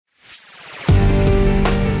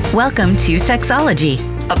Welcome to Sexology,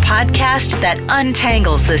 a podcast that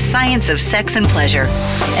untangles the science of sex and pleasure.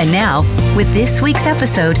 And now, with this week's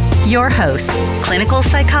episode, your host, clinical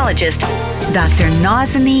psychologist, Dr.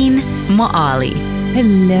 Nazanin Moali.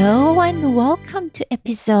 Hello and welcome to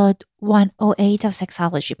episode 108 of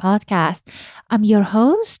Sexology Podcast. I'm your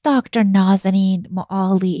host, Dr. Nazanin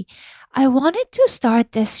Moali. I wanted to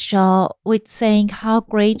start this show with saying how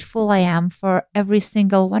grateful I am for every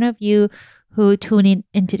single one of you who tune in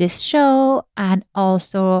into this show and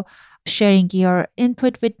also sharing your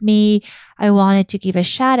input with me. I wanted to give a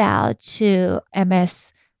shout out to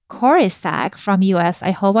MS Korisak from US.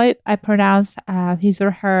 I hope I pronounced his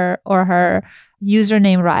or her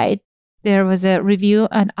username right. There was a review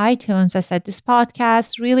on iTunes that said this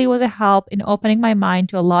podcast really was a help in opening my mind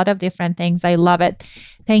to a lot of different things. I love it.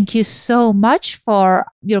 Thank you so much for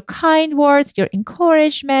your kind words, your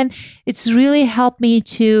encouragement. It's really helped me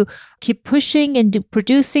to keep pushing and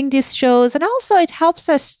producing these shows. And also it helps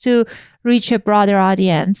us to reach a broader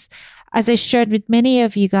audience. As I shared with many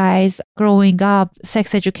of you guys, growing up,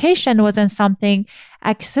 sex education wasn't something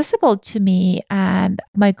accessible to me. And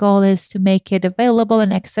my goal is to make it available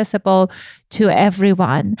and accessible to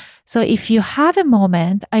everyone. So if you have a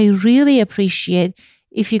moment, I really appreciate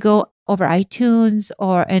if you go over iTunes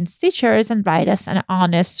or in Stitchers and write us an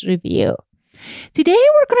honest review. Today,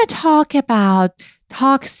 we're going to talk about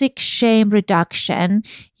toxic shame reduction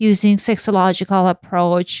using sexological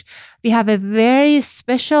approach. We have a very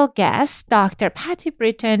special guest, Dr. Patty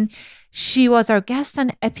Britton. She was our guest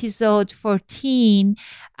on episode 14,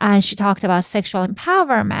 and she talked about sexual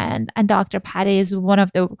empowerment. And Dr. Patty is one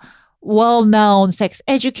of the well-known sex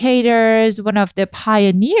educators, one of the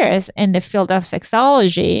pioneers in the field of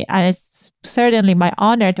sexology. And it's certainly my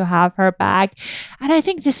honor to have her back. And I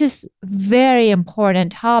think this is a very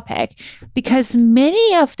important topic because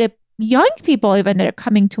many of the young people, even they're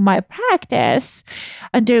coming to my practice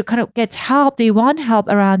and they're kind of get help, they want help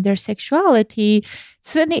around their sexuality.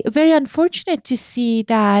 It's very, very unfortunate to see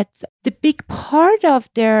that the big part of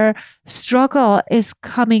their struggle is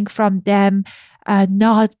coming from them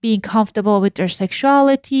not being comfortable with their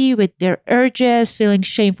sexuality, with their urges, feeling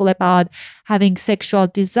shameful about having sexual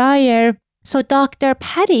desire. So Dr.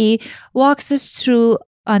 Patty walks us through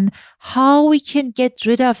on how we can get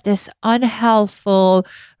rid of this unhelpful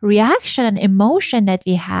reaction and emotion that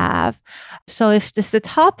we have. So if this is a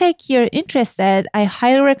topic you're interested, I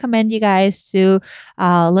highly recommend you guys to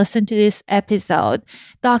listen to this episode.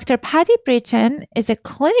 Dr. Patty Britton is a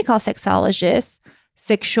clinical sexologist,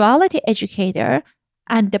 sexuality educator,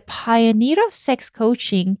 and the pioneer of sex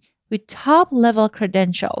coaching with top-level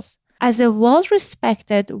credentials. As a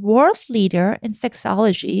well-respected world leader in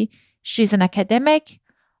sexology, she's an academic,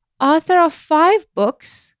 author of 5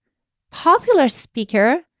 books, popular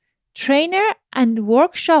speaker, trainer and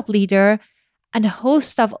workshop leader, and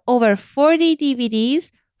host of over 40 DVDs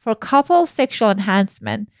for couple sexual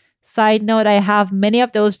enhancement. Side note, I have many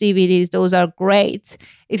of those DVDs. Those are great.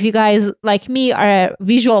 If you guys, like me, are a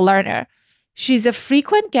visual learner. She's a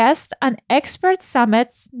frequent guest on expert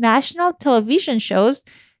summits, national television shows,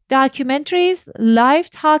 documentaries,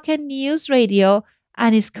 live talk and news radio,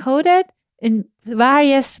 and is quoted in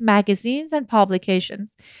various magazines and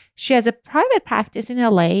publications. She has a private practice in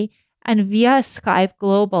LA and via Skype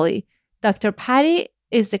globally. Dr. Patty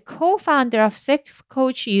is the co-founder of Sex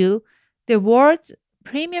Coach U, the world's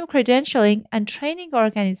premium credentialing and training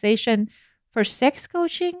organization for sex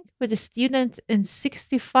coaching with students in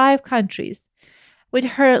 65 countries. With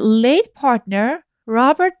her late partner,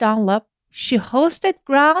 Robert Dunlop, she hosted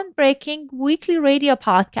groundbreaking weekly radio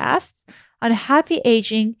podcasts on happy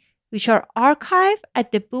aging, which are archived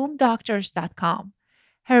at theboomdoctors.com.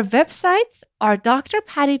 Her websites are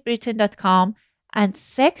drpattybritton.com and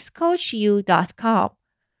sexcoachu.com.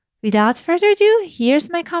 Without further ado, here's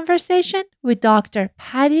my conversation with Dr.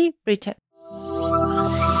 Patty Britton.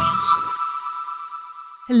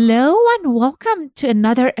 Hello and welcome to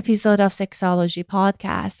another episode of Sexology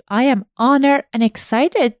Podcast. I am honored and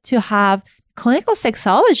excited to have clinical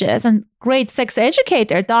sexologist and great sex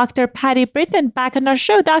educator, Dr. Patty Britton, back on our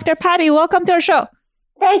show. Dr. Patty, welcome to our show.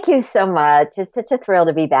 Thank you so much. It's such a thrill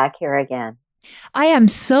to be back here again. I am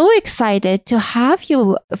so excited to have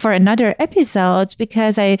you for another episode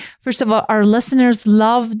because first of all, our listeners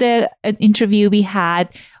love the interview we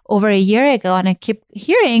had over a year ago, and I keep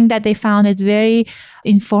hearing that they found it very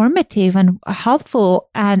informative and helpful.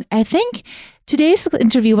 And I think today's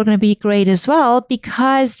interview we're going to be great as well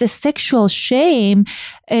because the sexual shame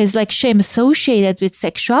is like shame associated with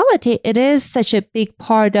sexuality. It is such a big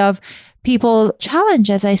part of people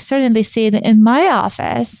challenges. I certainly see it in my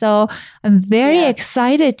office. So I'm very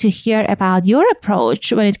excited to hear about your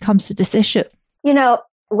approach when it comes to this issue.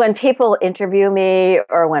 When people interview me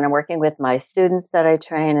or when I'm working with my students that I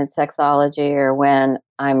train in sexology or when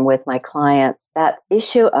I'm with my clients, that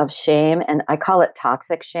issue of shame, and I call it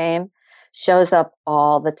toxic shame, shows up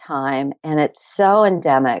all the time. And it's so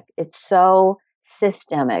endemic. It's so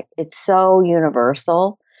systemic. It's so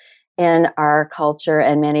universal in our culture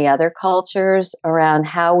and many other cultures around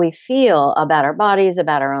how we feel about our bodies,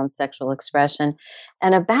 about our own sexual expression,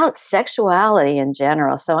 and about sexuality in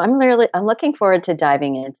general. So I'm looking forward to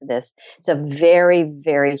diving into this. It's a very,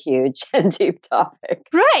 very huge and deep topic.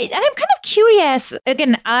 Right. And I'm kind of curious.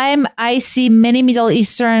 Again, I see many Middle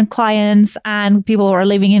Eastern clients and people who are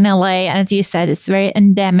living in LA. And as you said, it's very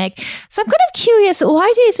endemic. So I'm kind of curious,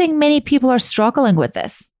 why do you think many people are struggling with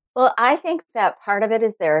this? Well, I think that part of it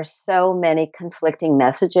is there are so many conflicting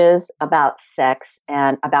messages about sex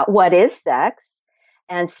and about what is sex.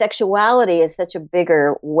 And sexuality is such a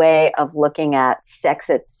bigger way of looking at sex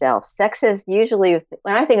itself. Sex is usually,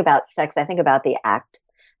 when I think about sex, I think about the act.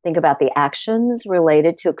 Think about the actions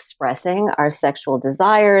related to expressing our sexual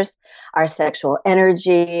desires, our sexual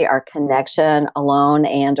energy, our connection alone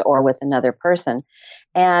and or with another person.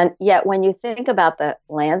 And yet when you think about the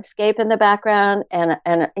landscape in the background, and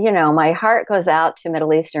my heart goes out to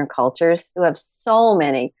Middle Eastern cultures who have so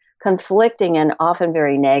many conflicting and often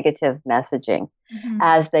very negative messaging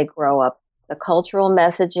as they grow up. The cultural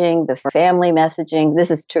messaging, the family messaging, this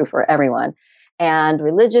is true for everyone, and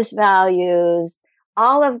religious values,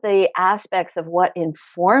 all of the aspects of what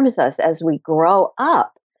informs us as we grow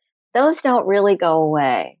up. Those don't really go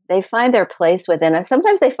away. They find their place within us.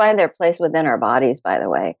 Sometimes they find their place within our bodies, by the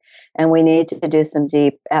way. And we need to do some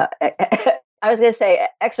deep, I was going to say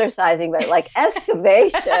exercising, but like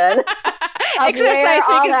excavation.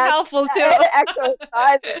 Exercising is helpful too.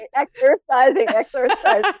 Exercising. How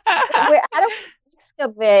do we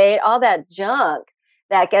excavate all that junk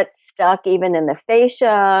that gets stuck even in the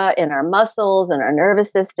fascia, in our muscles, in our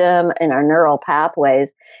nervous system, in our neural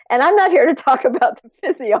pathways? And I'm not here to talk about the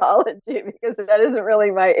physiology because that isn't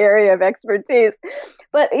really my area of expertise.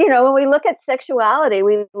 But, when we look at sexuality,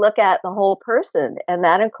 we look at the whole person, and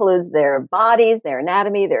that includes their bodies, their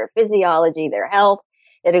anatomy, their physiology, their health.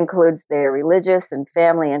 It includes their religious and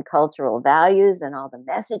family and cultural values and all the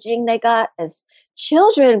messaging they got as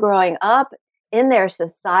children growing up in their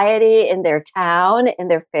society, in their town, in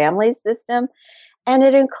their family system. And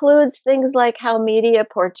it includes things like how media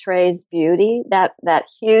portrays beauty, that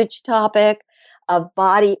huge topic of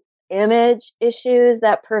body image issues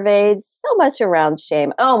that pervades so much around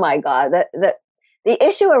shame. Oh my God, the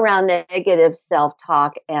issue around negative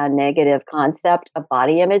self-talk and negative concept of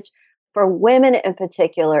body image for women in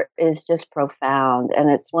particular is just profound. And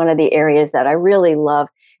it's one of the areas that I really love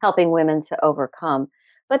helping women to overcome.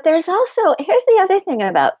 But there's also, here's the other thing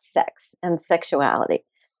about sex and sexuality.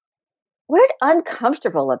 We're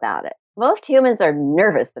uncomfortable about it. Most humans are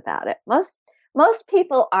nervous about it. Most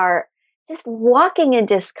people are just walking in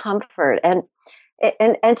discomfort. And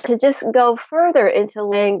to just go further into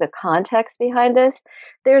laying the context behind this,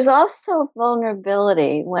 there's also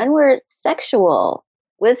vulnerability when we're sexual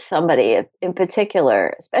with somebody in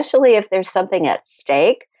particular, especially if there's something at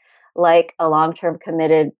stake, like a long-term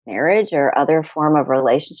committed marriage or other form of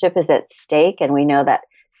relationship is at stake. And we know that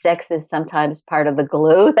sex is sometimes part of the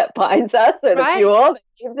glue that binds us or the fuel that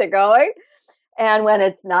keeps it going. And when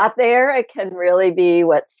it's not there, it can really be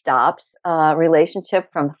what stops a relationship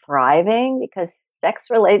from thriving, because sex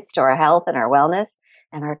relates to our health and our wellness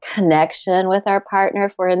and our connection with our partner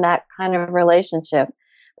if we're in that kind of relationship.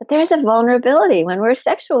 But there's a vulnerability. When we're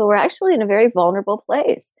sexual, we're actually in a very vulnerable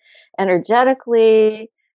place, energetically,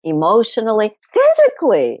 emotionally,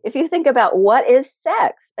 physically. If you think about what is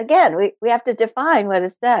sex, again, we have to define what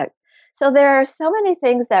is sex. So there are so many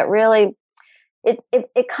things that really,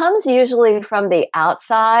 it comes usually from the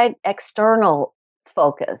outside, external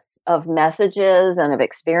focus of messages and of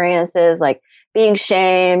experiences, like being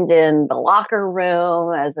shamed in the locker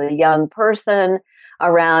room as a young person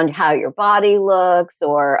around how your body looks,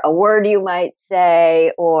 or a word you might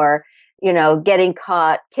say, or getting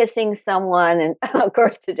caught kissing someone. And of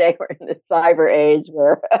course, today we're in the cyber age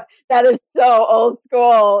where that is so old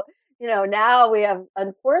school. Now we have,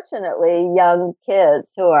 unfortunately, young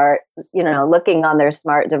kids who are, looking on their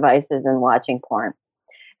smart devices and watching porn.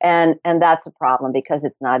 And that's a problem because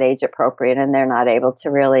it's not age appropriate and they're not able to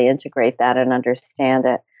really integrate that and understand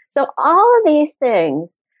it. So all of these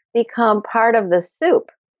things become part of the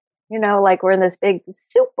soup, like we're in this big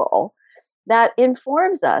soup bowl. that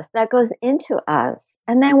informs us, that goes into us.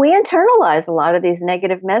 And then we internalize a lot of these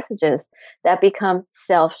negative messages that become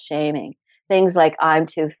self-shaming. Things like I'm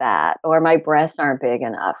too fat, or my breasts aren't big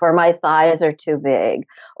enough, or my thighs are too big,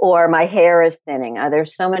 or my hair is thinning.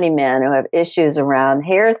 There's so many men who have issues around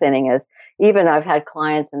hair thinning, as even I've had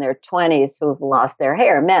clients in their 20s who've lost their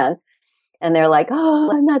hair, men, and they're like,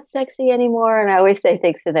 oh, I'm not sexy anymore. And I always say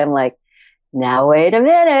things to them like, now, wait a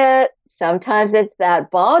minute. Sometimes it's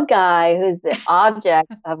that bald guy who's the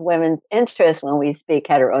object of women's interest when we speak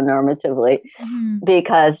heteronormatively,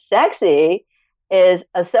 because sexy is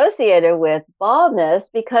associated with baldness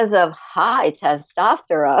because of high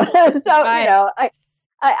testosterone. So,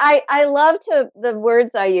 I love the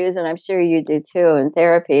words I use, and I'm sure you do too in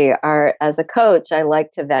therapy, are as a coach, I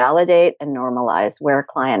like to validate and normalize where a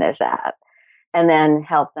client is at, and then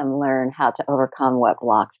help them learn how to overcome what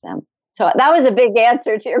blocks them. So that was a big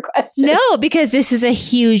answer to your question. No, because this is a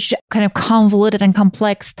huge kind of convoluted and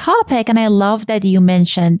complex topic. And I love that you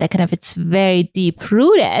mentioned that kind of it's very deep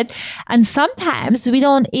rooted. And sometimes we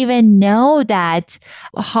don't even know that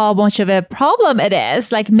how much of a problem it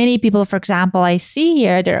is. Like many people, for example, I see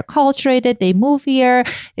here, they're acculturated, they move here,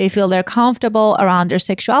 they feel they're comfortable around their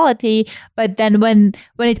sexuality. But then when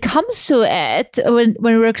it comes to it, when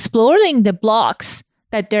we're exploring the blocks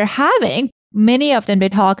that they're having, many of them, they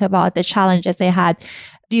talk about the challenges they had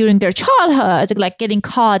during their childhood, like getting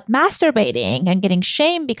caught masturbating and getting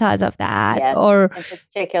shamed because of that. Yes, or in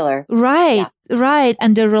particular. Right.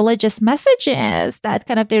 And the religious messages that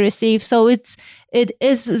kind of they receive. So it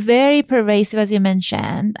is very pervasive, as you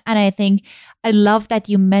mentioned. And I think I love that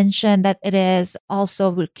you mentioned that it is also,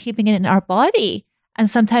 we're keeping it in our body. And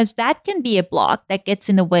sometimes that can be a block that gets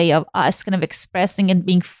in the way of us kind of expressing and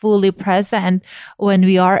being fully present when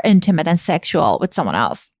we are intimate and sexual with someone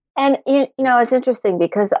else. And, it's interesting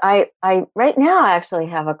because I right now actually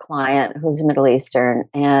have a client who's Middle Eastern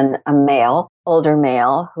and a male, older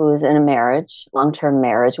male, who's in a marriage, long-term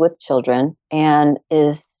marriage with children, and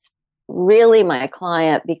is really my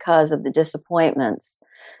client because of the disappointments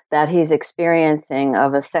that he's experiencing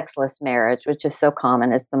of a sexless marriage, which is so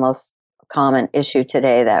common. It's the most common issue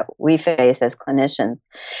today that we face as clinicians.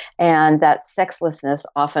 And that sexlessness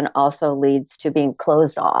often also leads to being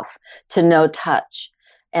closed off, to no touch.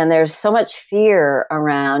 And there's so much fear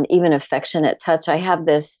around even affectionate touch. I have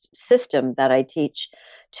this system that I teach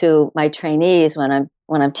to my trainees when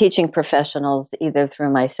I'm teaching professionals, either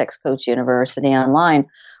through my Sex Coach University online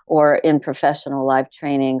or in professional live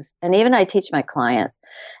trainings. And even I teach my clients.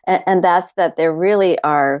 And that's that there really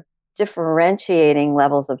are differentiating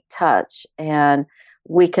levels of touch, and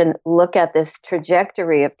we can look at this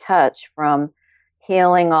trajectory of touch from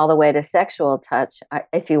healing all the way to sexual touch,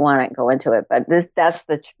 if you want to go into it. But that's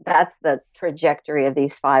the trajectory of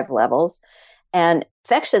these 5 levels, and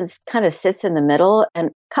affection kind of sits in the middle.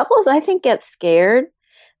 And couples, I think, get scared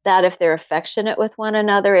that if they're affectionate with one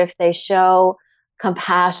another, if they show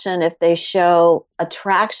compassion, if they show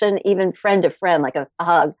attraction, even friend to friend, like a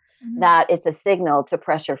hug, that it's a signal to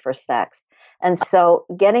pressure for sex. And so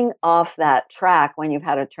getting off that track when you've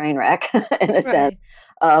had a train wreck, in a sense,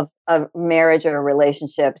 of a marriage or a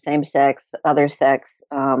relationship, same sex, other sex,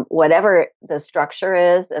 whatever the structure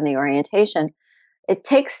is and the orientation, it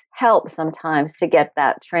takes help sometimes to get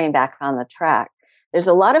that train back on the track. There's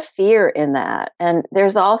a lot of fear in that. And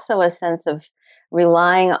there's also a sense of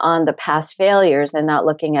relying on the past failures and not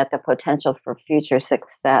looking at the potential for future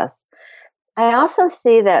success. I also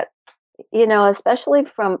see that, especially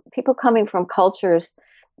from people coming from cultures,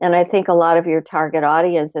 and I think a lot of your target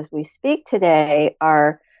audience as we speak today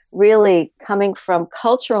are really coming from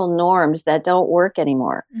cultural norms that don't work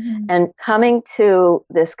anymore. And coming to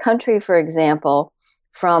this country, for example,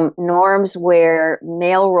 from norms where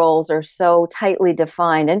male roles are so tightly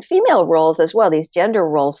defined, and female roles as well, these gender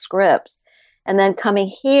role scripts. And then coming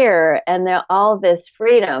here and all this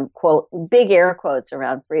freedom, quote, big air quotes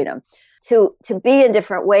around freedom, to be in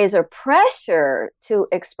different ways, or pressure to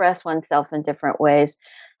express oneself in different ways,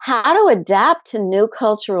 how to adapt to new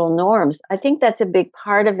cultural norms. I think that's a big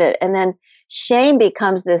part of it. And then shame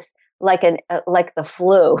becomes this like the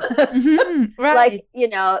flu, right?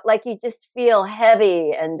 like you just feel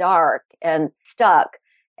heavy and dark and stuck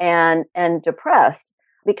and depressed,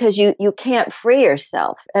 because you can't free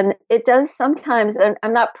yourself. And it does sometimes, and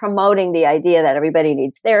I'm not promoting the idea that everybody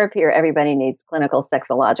needs therapy or everybody needs clinical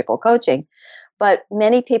sexological coaching, but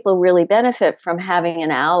many people really benefit from having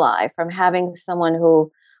an ally, from having someone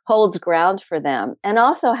who holds ground for them and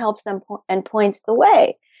also helps them and points the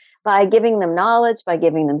way by giving them knowledge, by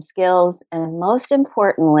giving them skills, and most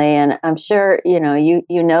importantly, and I'm sure you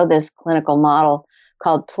know this clinical model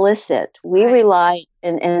called Plicit. We Right. rely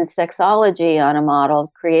in sexology on a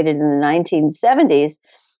model created in the 1970s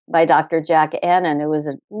by Dr. Jack Annan, who was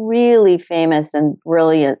a really famous and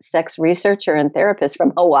brilliant sex researcher and therapist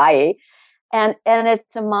from Hawaii. And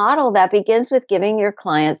it's a model that begins with giving your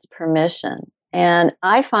clients permission. And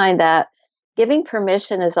I find that giving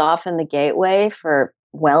permission is often the gateway for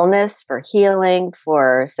wellness, for healing,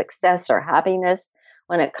 for success or happiness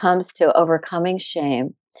when it comes to overcoming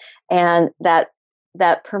shame. And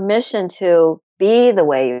that permission to be the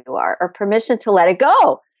way you are, or permission to let it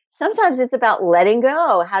go. Sometimes it's about letting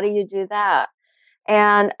go. How do you do that?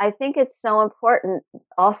 And I think it's so important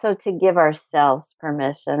also to give ourselves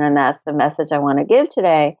permission. And that's the message I want to give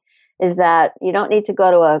today, is that you don't need to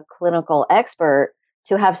go to a clinical expert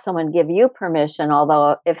to have someone give you permission.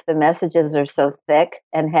 Although if the messages are so thick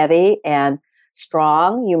and heavy and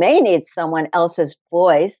strong, you may need someone else's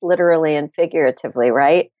voice, literally and figuratively,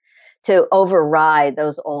 right, to override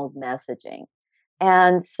those old messaging.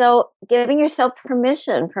 And so giving yourself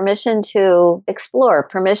permission to explore,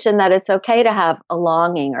 permission that it's okay to have a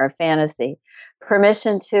longing or a fantasy,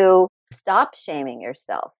 permission to stop shaming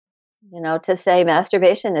yourself, to say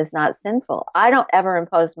masturbation is not sinful. I don't ever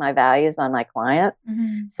impose my values on my client.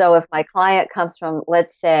 Mm-hmm. So if my client comes from,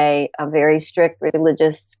 let's say, a very strict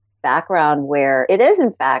religious background where it is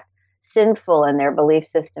in fact sinful in their belief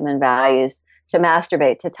system and values to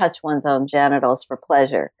masturbate, to touch one's own genitals for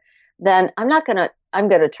pleasure, then I'm going to try. I'm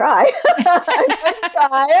going to try.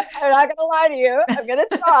 I'm not going to lie to you. I'm going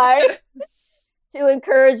to try to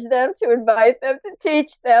encourage them, to invite them, to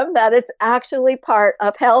teach them that it's actually part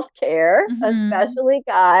of healthcare, Mm-hmm. especially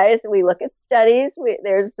guys. We look at studies.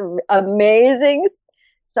 There's some amazing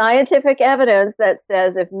scientific evidence that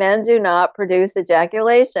says if men do not produce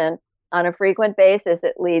ejaculation on a frequent basis,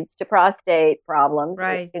 it leads to prostate problems,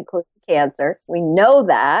 Right. including cancer. We know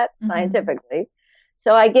that Mm-hmm. scientifically.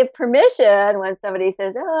 So I give permission when somebody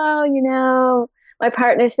says, oh, my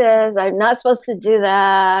partner says I'm not supposed to do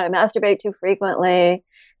that. I masturbate too frequently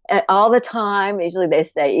and all the time. Usually they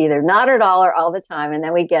say either not at all or all the time. And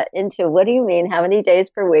then we get into, what do you mean? How many days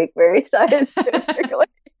per week? Very scientifically.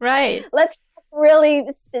 Right. Let's talk really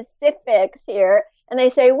specifics here. And they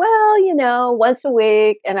say, well, once a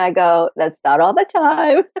week. And I go, that's not all the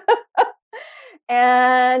time.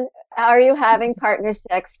 And are you having partner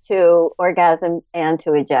sex to orgasm and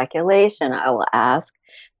to ejaculation? I will ask.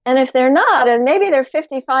 And if they're not, and maybe they're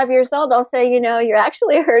 55 years old, I'll say, you're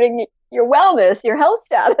actually hurting your wellness, your health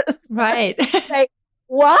status. Right. Say,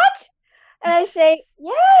 what? And I say,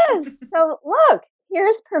 yes. So look,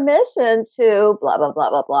 here's permission to blah, blah, blah,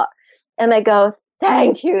 blah, blah. And they go,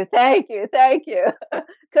 thank you, thank you, thank you.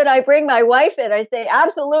 Could I bring my wife in? I say,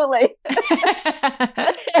 absolutely.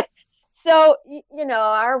 So,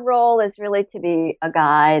 our role is really to be a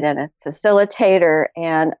guide and a facilitator,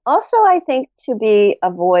 and also I think to be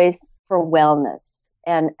a voice for wellness.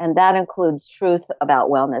 And that includes truth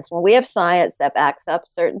about wellness. When we have science that backs up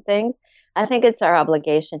certain things, I think it's our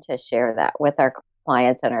obligation to share that with our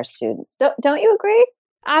clients and our students. Don't you agree?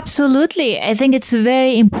 Absolutely. I think it's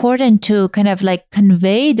very important to kind of like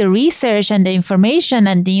convey the research and the information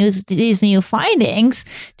and these new findings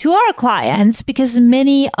to our clients, because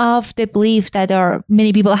many of the beliefs that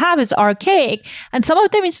many people have is archaic, and some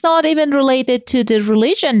of them it's not even related to the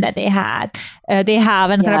religion that they have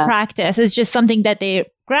and kind of practice. It's just something that their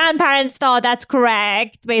grandparents thought that's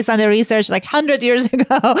correct based on the research like 100 years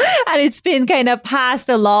ago, and it's been kind of passed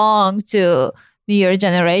along to your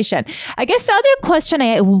generation. I guess the other question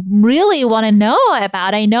I really want to know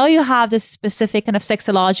about, I know you have this specific kind of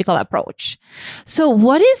sexological approach. So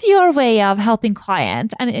what is your way of helping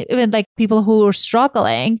clients and even like people who are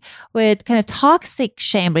struggling with kind of toxic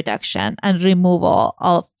shame reduction and removal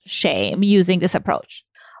of shame using this approach?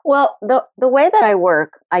 Well, the way that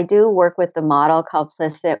I do work with the model called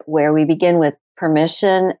Plicit, where we begin with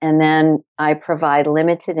permission and then I provide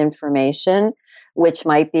limited information, which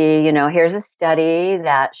might be, here's a study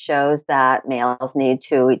that shows that males need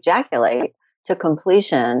to ejaculate to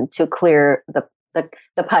completion to clear the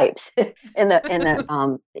pipes in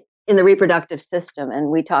the reproductive system. And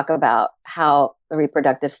we talk about how the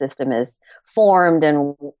reproductive system is formed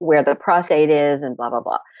and where the prostate is and blah, blah,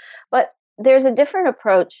 blah. But there's a different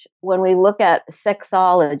approach when we look at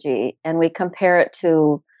sexology and we compare it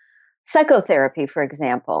to psychotherapy, for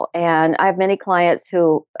example. And I have many clients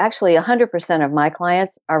who, actually 100% of my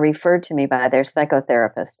clients are referred to me by their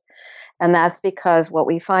psychotherapist. And that's because what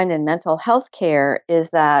we find in mental health care is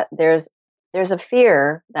that there's a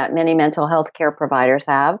fear that many mental health care providers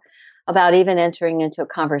have about even entering into a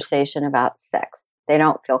conversation about sex. They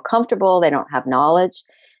don't feel comfortable. They don't have knowledge.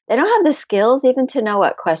 they don't have the skills even to know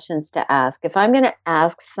what questions to ask. If I'm going to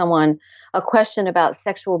ask someone a question about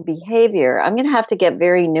sexual behavior, I'm going to have to get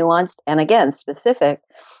very nuanced and, again, specific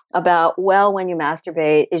about, well, when you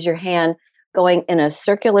masturbate, is your hand going in a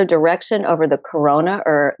circular direction over the corona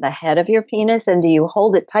or the head of your penis? And do you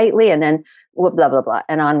hold it tightly? And then blah, blah, blah,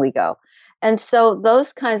 and on we go. And so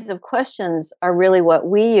those kinds of questions are really what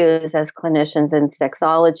we use as clinicians in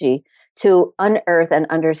sexology to unearth and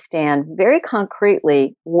understand very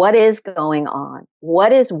concretely what is going on,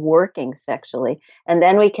 what is working sexually, and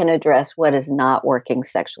then we can address what is not working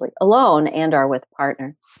sexually alone and or with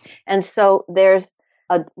partner. And so there's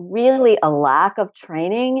really a lack of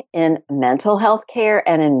training in mental health care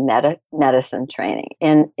and in medicine training.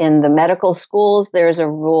 In the medical schools, there's a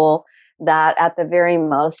rule that at the very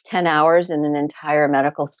most 10 hours in an entire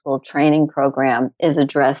medical school training program is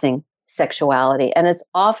addressing sexuality. And it's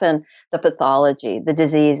often the pathology, the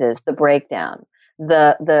diseases, the breakdown,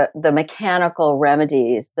 the mechanical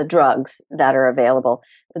remedies, the drugs that are available.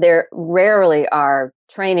 There rarely are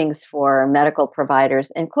trainings for medical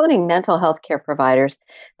providers, including mental health care providers,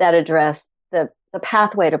 that address the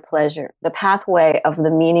pathway to pleasure, the pathway of the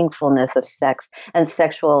meaningfulness of sex and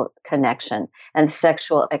sexual connection and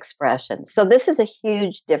sexual expression. So this is a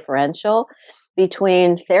huge differential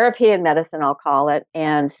between therapy and medicine, I'll call it,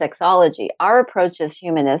 and sexology. Our approach is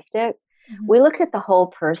humanistic. Mm-hmm. We look at the whole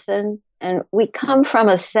person, and we come from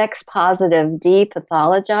a sex-positive,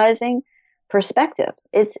 depathologizing perspective.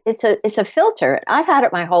 It's a filter. I've had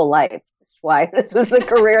it my whole life. That's why this was the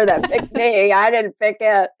career that picked me. I didn't pick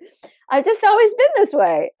it. I've just always been this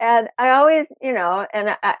way. And I always,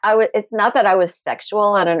 and it's not that I was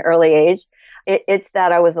sexual at an early age. It's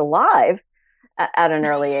that I was alive at an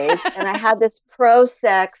early age. And I had this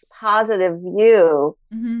pro-sex positive view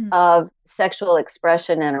mm-hmm. of sexual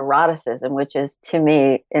expression and eroticism, which is, to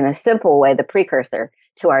me, in a simple way, the precursor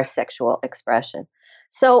to our sexual expression.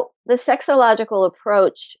 So the sexological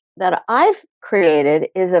approach that I've created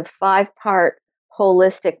is a 5-part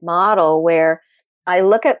holistic model where I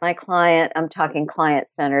look at my client, I'm talking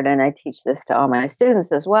client-centered, and I teach this to all my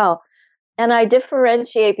students as well, and I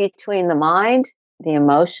differentiate between the mind, the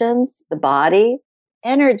emotions, the body,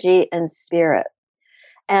 energy, and spirit.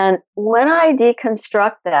 And when I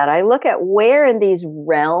deconstruct that, I look at where in these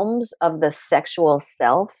realms of the sexual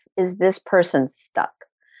self is this person stuck.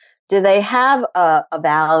 Do they have a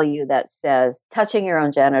value that says touching your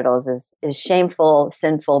own genitals is shameful,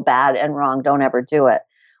 sinful, bad, and wrong, don't ever do it?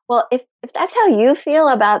 Well, if that's how you feel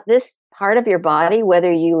about this part of your body,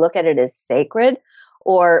 whether you look at it as sacred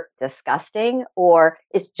or disgusting, or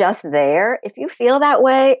it's just there, if you feel that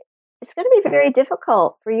way, it's going to be very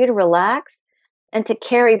difficult for you to relax and to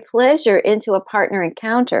carry pleasure into a partner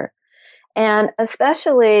encounter. And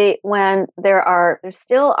especially when there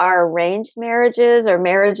still are arranged marriages or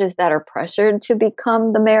marriages that are pressured to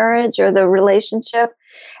become the marriage or the relationship,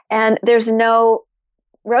 and there's no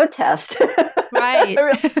road test. Right.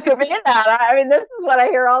 I mean, this is what I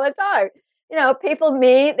hear all the time. People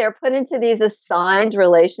meet, they're put into these assigned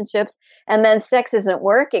relationships, and then sex isn't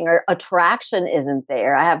working or attraction isn't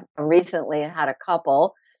there. I have recently had a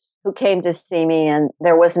couple who came to see me and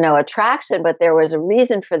there was no attraction, but there was a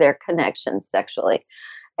reason for their connection sexually.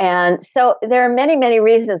 And so there are many, many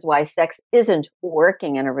reasons why sex isn't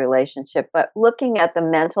working in a relationship, but looking at the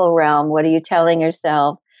mental realm, what are you telling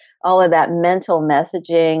yourself? All of that mental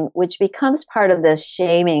messaging, which becomes part of the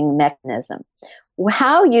shaming mechanism.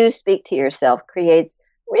 How you speak to yourself creates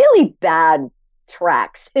really bad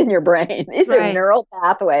tracks in your brain. These are neural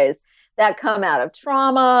pathways that come out of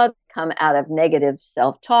trauma, come out of negative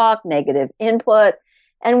self-talk, negative input,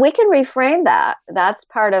 and we can reframe that. That's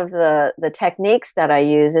part of the techniques that I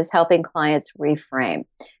use, is helping clients reframe,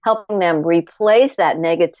 helping them replace that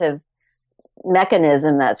negative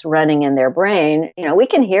mechanism that's running in their brain. We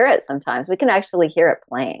can hear it sometimes. We can actually hear it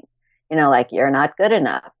playing, like, you're not good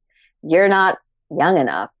enough. You're not young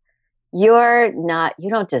enough. You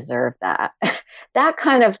don't deserve that. That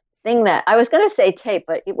kind of thing. That I was going to say tape,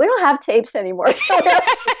 but we don't have tapes anymore.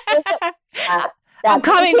 I'm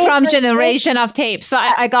coming from generation of tapes, so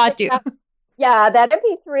I got you. Yeah, that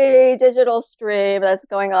MP3 digital stream that's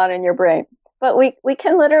going on in your brain. But we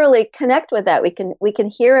can literally connect with that. We can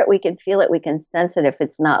hear it, we can feel it, we can sense it if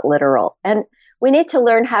it's not literal. And we need to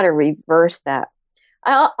learn how to reverse that.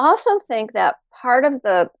 I also think that part of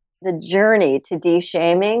the journey to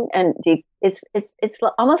de-shaming and it's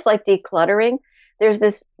almost like decluttering. There's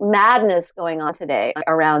this madness going on today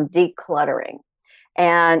around decluttering.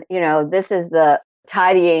 And, this is the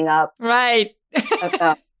tidying up. Right.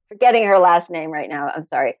 Forgetting her last name right now. I'm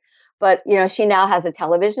sorry. But, she now has a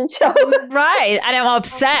television show. Right. And I'm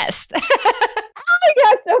obsessed.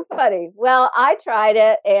 That's so funny. Well, I tried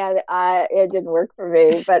it and it didn't work for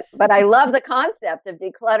me, but I love the concept of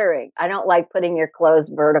decluttering. I don't like putting your clothes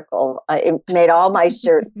vertical. It made all my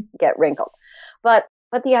shirts get wrinkled. But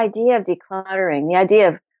the idea of decluttering, the idea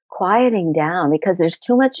of quieting down, because there's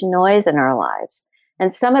too much noise in our lives.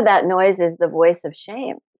 And some of that noise is the voice of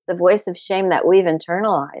shame, the voice of shame that we've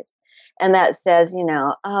internalized. And that says,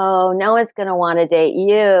 oh, no one's going to want to date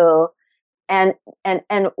you. And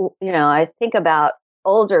I think about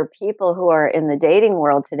older people who are in the dating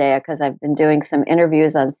world today, because I've been doing some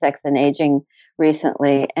interviews on sex and aging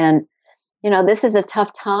recently. And, this is a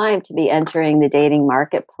tough time to be entering the dating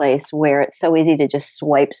marketplace where it's so easy to just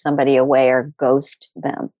swipe somebody away or ghost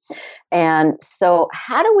them. And so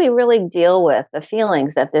how do we really deal with the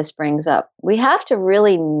feelings that this brings up? We have to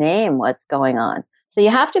really name what's going on. So you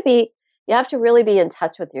have to really be in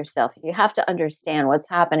touch with yourself. You have to understand what's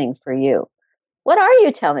happening for you. What are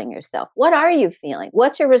you telling yourself? What are you feeling?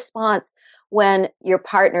 What's your response when your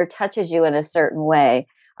partner touches you in a certain way?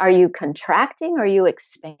 Are you contracting or are you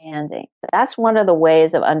expanding? That's one of the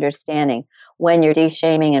ways of understanding when you're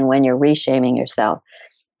de-shaming and when you're re-shaming yourself.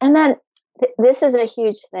 And then this is a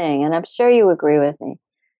huge thing, and I'm sure you agree with me.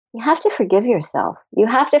 You have to forgive yourself. You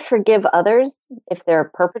have to forgive others if they're a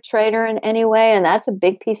perpetrator in any way, and that's a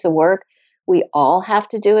big piece of work we all have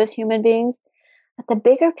to do as human beings. But the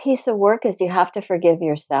bigger piece of work is you have to forgive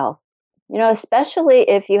yourself. Especially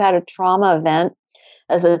if you had a trauma event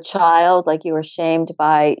as a child, like you were shamed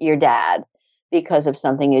by your dad because of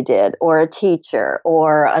something you did, or a teacher,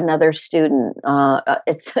 or another student.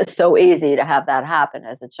 It's so easy to have that happen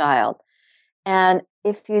as a child. And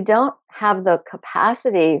if you don't have the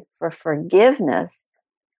capacity for forgiveness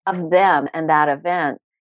of them and that event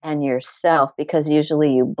and yourself, because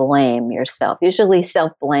usually you blame yourself. Usually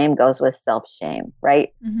self-blame goes with self-shame, right?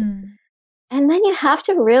 Mm-hmm. And then you have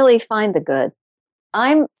to really find the good.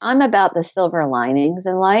 I'm about the silver linings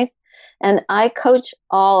in life, and I coach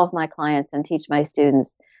all of my clients and teach my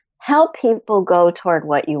students, help people go toward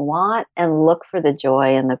what you want and look for the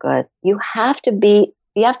joy and the good. You have to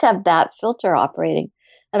have that filter operating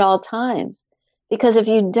at all times, because if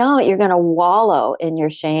you don't, you're going to wallow in your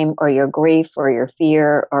shame or your grief or your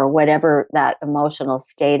fear or whatever that emotional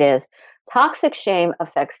state is. Toxic shame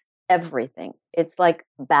affects everything. It's like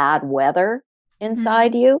bad weather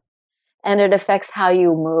inside you. And it affects how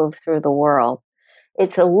you move through the world.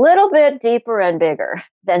 It's a little bit deeper and bigger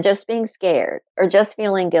than just being scared or just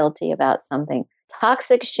feeling guilty about something.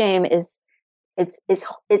 Toxic shame it's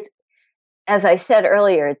as I said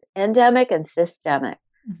earlier, it's endemic and systemic.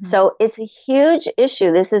 Mm-hmm. So it's a huge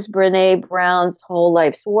issue. This is Brené Brown's whole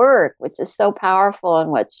life's work, which is so powerful in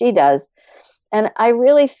what she does. And I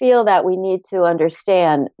really feel that we need to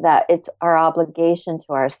understand that it's our obligation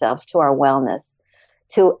to ourselves, to our wellness,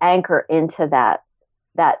 to anchor into that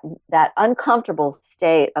uncomfortable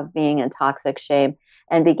state of being in toxic shame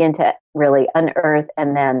and begin to really unearth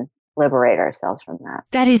and then liberate ourselves from that.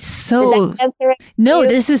 That is so. No,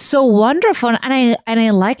 this is so wonderful, and I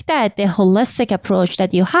like that, the holistic approach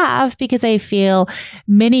that you have, because I feel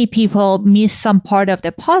many people miss some part of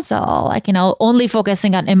the puzzle, like only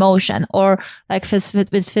focusing on emotion, or like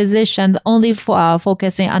with physicians only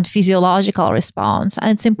focusing on physiological response,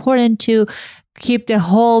 and it's important to keep the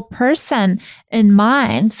whole person in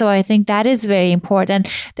mind. So I think that is very important.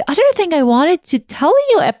 The other thing I wanted to tell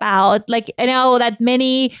you about, like, I know that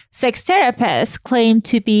many sex therapists claim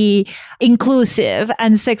to be inclusive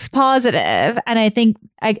and sex positive, and I think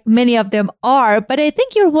many of them are, but I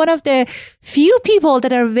think you're one of the few people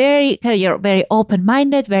that are you're very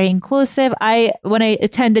open-minded, very inclusive. When I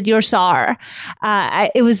attended your SAR,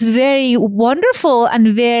 it was very wonderful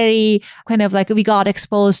and very kind of like we got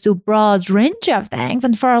exposed to a broad range of things.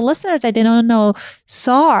 And for our listeners, I didn't know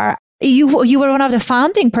SAR. You were one of the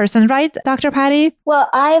founding person, right, Dr. Patty? Well,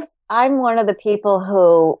 I'm one of the people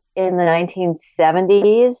who in the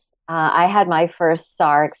 1970s, I had my first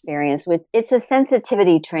SAR experience. It's a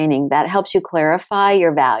sensitivity training that helps you clarify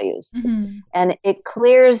your values, mm-hmm. and it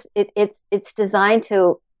clears. It's designed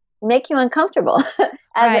to make you uncomfortable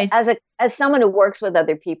as someone who works with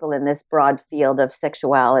other people in this broad field of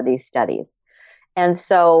sexuality studies, and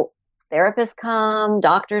so therapists come,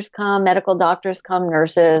 doctors come, medical doctors come,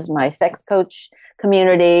 nurses. My sex coach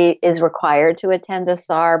community is required to attend a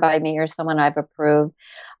SAR by me or someone I've approved.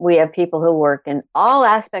 We have people who work in all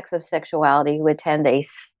aspects of sexuality who attend a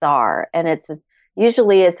SAR. And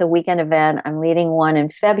usually it's a weekend event. I'm leading one in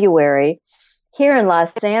February. Here in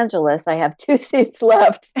Los Angeles, I have 2 seats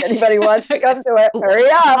left. If anybody wants to come to it, hurry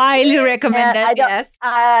up. Highly recommend it. Yes.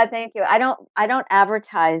 Thank you. I don't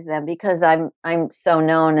advertise them because I'm so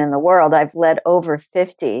known in the world. I've led over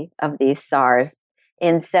 50 of these SARs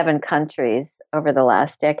in 7 countries over the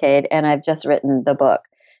last decade. And I've just written the book.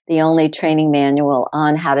 The only training manual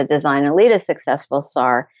on how to design and lead a successful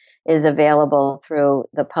SAR is available through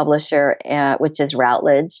the publisher, which is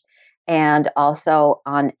Routledge, and also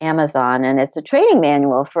on Amazon. And it's a training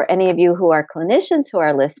manual for any of you who are clinicians who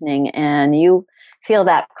are listening and you feel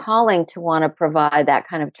that calling to want to provide that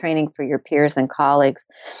kind of training for your peers and colleagues.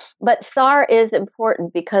 But SAR is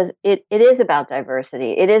important because it is about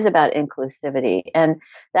diversity. It is about inclusivity. And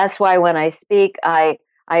that's why when I speak, I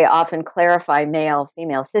often clarify male,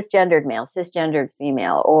 female, cisgendered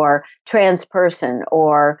female, or trans person,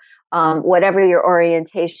 or whatever your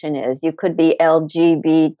orientation is. You could be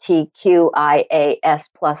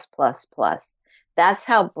LGBTQIAS+++. That's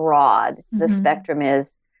how broad the spectrum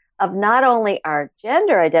is of not only our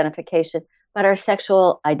gender identification, but our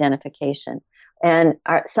sexual identification. And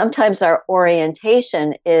sometimes our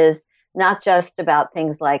orientation is not just about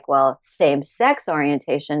things like, well, same-sex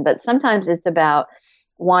orientation, but sometimes it's about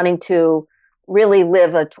wanting to really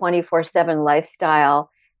live a 24/7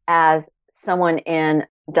 lifestyle as someone in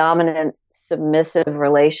dominant submissive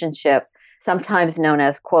relationship, sometimes known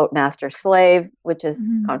as, quote, master-slave, which is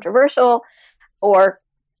controversial, or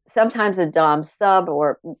sometimes a dom-sub,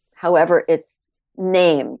 or however it's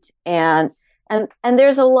named. And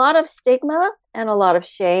there's a lot of stigma and a lot of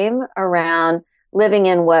shame around living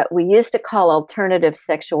in what we used to call alternative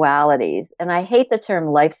sexualities. And I hate the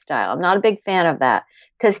term lifestyle. I'm not a big fan of that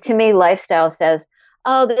because to me, lifestyle says,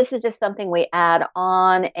 oh, this is just something we add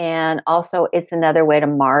on. And also it's another way to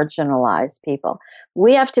marginalize people.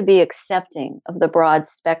 We have to be accepting of the broad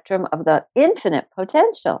spectrum of the infinite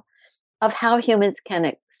potential of how humans can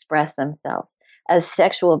express themselves as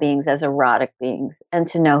sexual beings, as erotic beings, and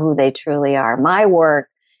to know who they truly are. My work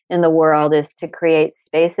in the world is to create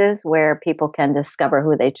spaces where people can discover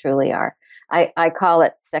who they truly are. I call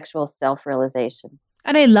it sexual self-realization.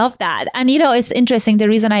 And I love that. And, it's interesting. The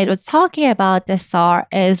reason I was talking about the SAR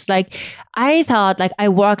is I thought I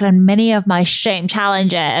worked on many of my shame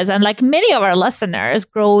challenges, and many of our listeners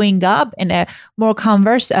growing up in a more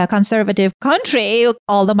conservative country,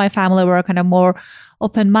 although my family were kind of more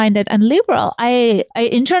open-minded and liberal, I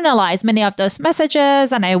internalized many of those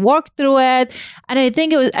messages and I worked through it. And I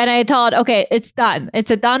thought, okay, it's done. It's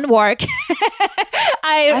a done work.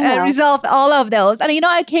 I resolved all of those. And,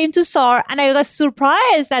 I came to SAR and I was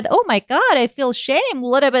surprised that, oh my God, I feel shame a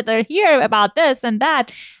little bit here about this and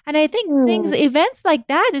that. And I think events like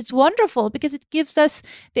that, it's wonderful because it gives us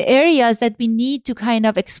the areas that we need to kind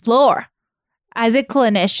of explore as a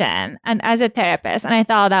clinician and as a therapist. And I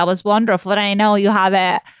thought that was wonderful. And I know you have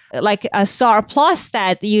a SAR plus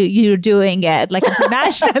that you're doing it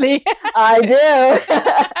internationally. I do.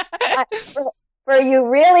 For you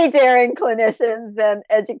really daring clinicians and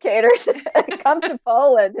educators, come to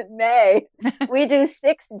Poland in May. We do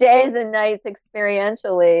 6 days and nights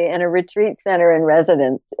experientially in a retreat center in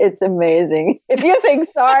residence. It's amazing. If you think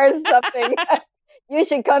SAR is something, you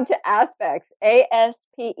should come to Aspex,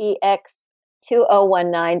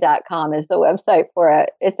 ASPEX2019.com is the website for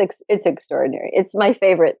it. It's extraordinary. It's my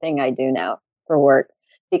favorite thing I do now for work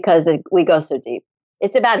because we go so deep.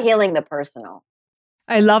 It's about healing the personal.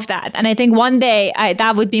 I love that. And I think one day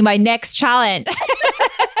that would be my next challenge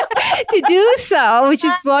to do so, which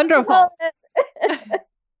is wonderful.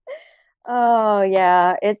 Oh,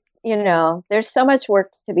 yeah. It's, there's so much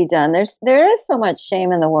work to be done. There is so much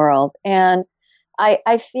shame in the world. And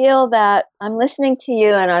I feel that I'm listening to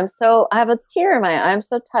you and I have a tear in my eye. I'm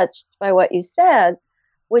so touched by what you said,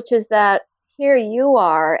 which is that here you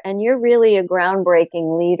are and you're really a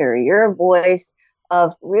groundbreaking leader. You're a voice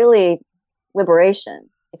of really liberation,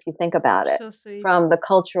 if you think about it, from the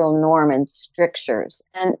cultural norm and strictures.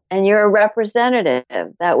 And you're a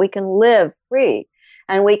representative that we can live free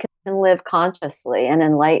and we can live consciously and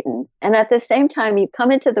enlightened. And at the same time, you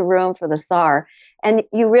come into the room for the SAR and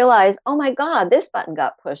you realize, oh my God, this button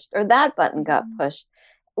got pushed or that button got pushed,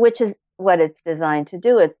 which is what it's designed to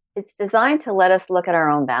do. It's designed to let us look at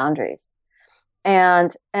our own boundaries.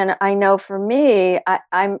 And I know for me,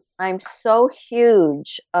 I'm so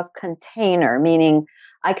huge a container, meaning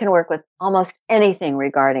I can work with almost anything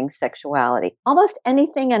regarding sexuality, almost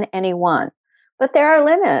anything and anyone. But there are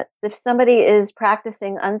limits. If somebody is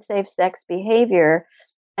practicing unsafe sex behavior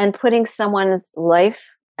and putting someone's life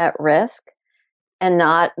at risk and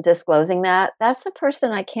not disclosing that, that's a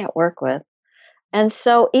person I can't work with. And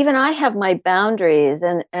so even I have my boundaries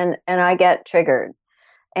and I get triggered.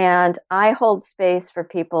 And I hold space for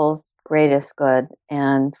people's greatest good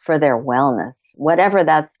and for their wellness, whatever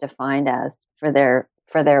that's defined as, for their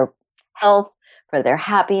health, for their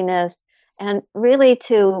happiness, and really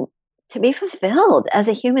to to be fulfilled as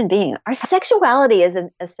a human being. Our sexuality is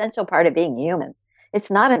an essential part of being human.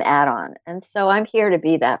 It's not an add-on. And so I'm here to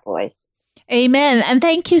be that voice. Amen. And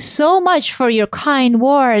thank you so much for your kind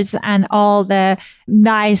words and all the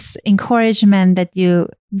nice encouragement that you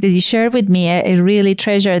shared with me. I really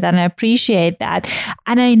treasure that and I appreciate that.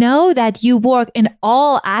 And I know that you work in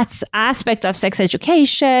all aspects of sex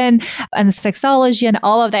education and sexology and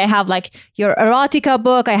all of that. I have like your erotica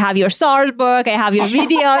book, I have your SARS book, I have your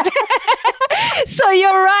videos. So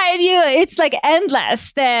you're right. It's like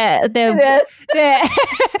endless. The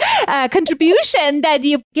contribution that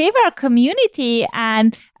you gave our community,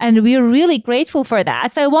 and we're really grateful for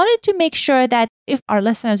that. So I wanted to make sure that if our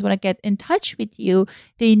listeners want to get in touch with you,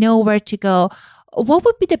 they know where to go. What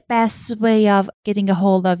would be the best way of getting a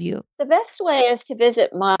hold of you? The best way is to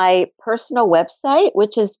visit my personal website,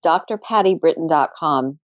 which is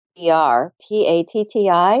drpattybritton.com.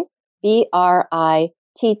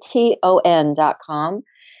 PattyBritton.com.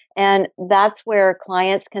 And that's where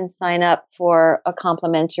clients can sign up for a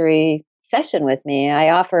complimentary session with me. I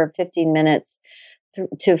offer 15 minutes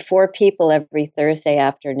to 4 people every Thursday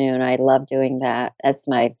afternoon. I love doing that. That's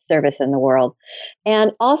my service in the world.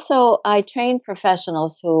 And also, I train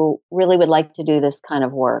professionals who really would like to do this kind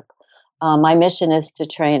of work. My mission is to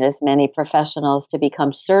train as many professionals to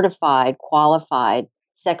become certified, qualified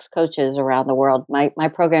sex coaches around the world. My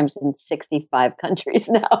program's in 65 countries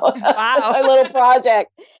now. Wow. My little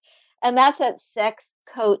project. And that's at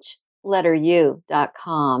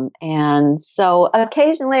sexcoach.com. And so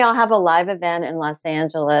occasionally I'll have a live event in Los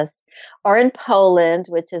Angeles or in Poland,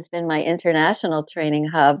 which has been my international training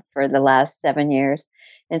hub for the last 7 years,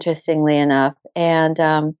 interestingly enough. And,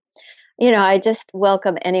 I just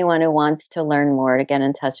welcome anyone who wants to learn more to get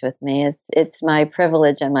in touch with me. It's my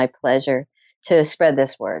privilege and my pleasure to spread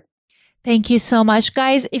this word. Thank you so much,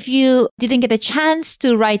 guys. If you didn't get a chance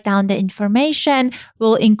to write down the information,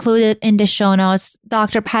 we'll include it in the show notes.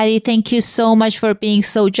 Dr. Patty, thank you so much for being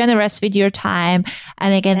so generous with your time.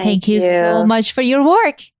 And again, thank you so much for your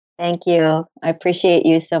work. Thank you. I appreciate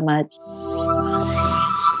you so much.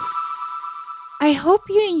 I hope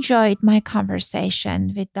you enjoyed my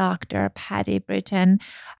conversation with Dr. Patty Britton.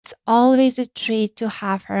 It's always a treat to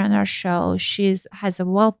have her on our show. She has a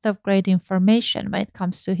wealth of great information when it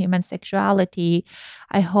comes to human sexuality.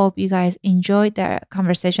 I hope you guys enjoyed the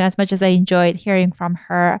conversation as much as I enjoyed hearing from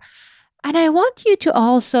her. And I want you to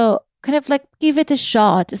also kind of like give it a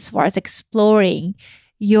shot as far as exploring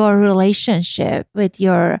your relationship with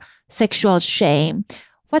your sexual shame.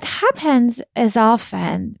 What happens is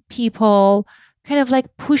often people kind of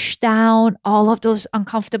like push down all of those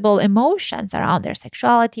uncomfortable emotions around their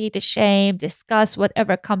sexuality, the shame, disgust,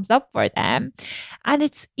 whatever comes up for them. And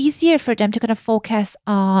it's easier for them to kind of focus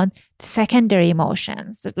on the secondary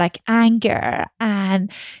emotions like anger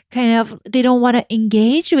and kind of they don't want to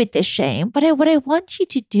engage with the shame. But what I want you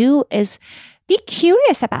to do is be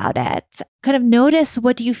curious about it. Kind of notice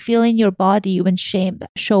what do you feel in your body when shame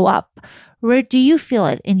show up. Where do you feel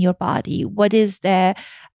it in your body? What is the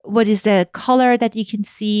color that you can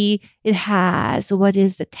see it has? What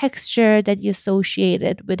is the texture that you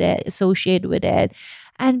associate with it?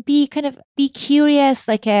 And be curious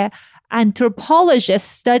like a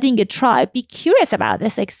anthropologist studying a tribe. Be curious about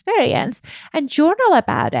this experience and journal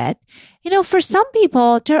about it. For some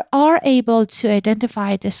people, they are able to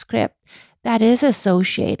identify the script that is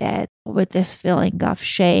associated with this feeling of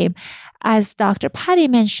shame. As Dr. Patty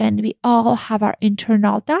mentioned, we all have our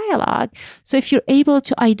internal dialogue. So if you're able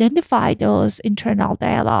to identify those internal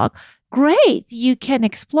dialogue, great. You can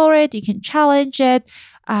explore it. You can challenge it.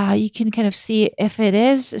 You can kind of see if it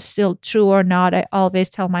is still true or not. I always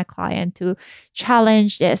tell my client to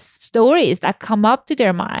challenge these stories that come up to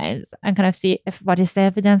their minds and kind of see what is the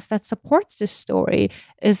evidence that supports this story.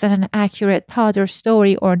 Is it an accurate thought or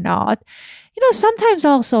story or not? Sometimes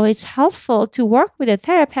also it's helpful to work with a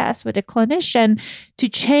therapist, with a clinician to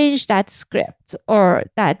change that script or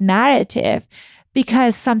that narrative,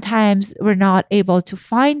 because sometimes we're not able to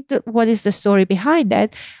find what is the story behind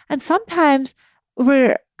it. And sometimes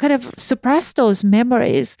we're kind of suppress those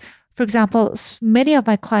memories. For example, many of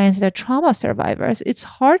my clients that are trauma survivors, it's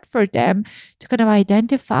hard for them to kind of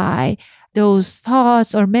identify those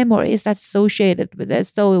thoughts or memories that's associated with it.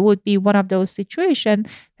 So it would be one of those situations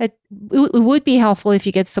that it would be helpful if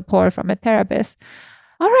you get support from a therapist.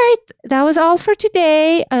 All right, that was all for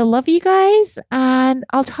today. I love you guys, and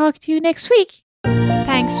I'll talk to you next week.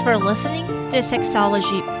 Thanks for listening to the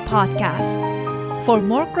Sexology Podcast. For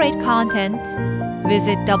more great content,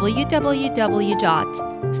 visit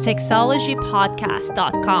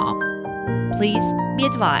www.sexologypodcast.com. Please be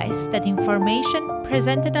advised that information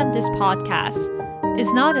presented on this podcast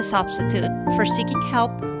is not a substitute for seeking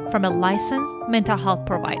help from a licensed mental health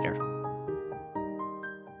provider.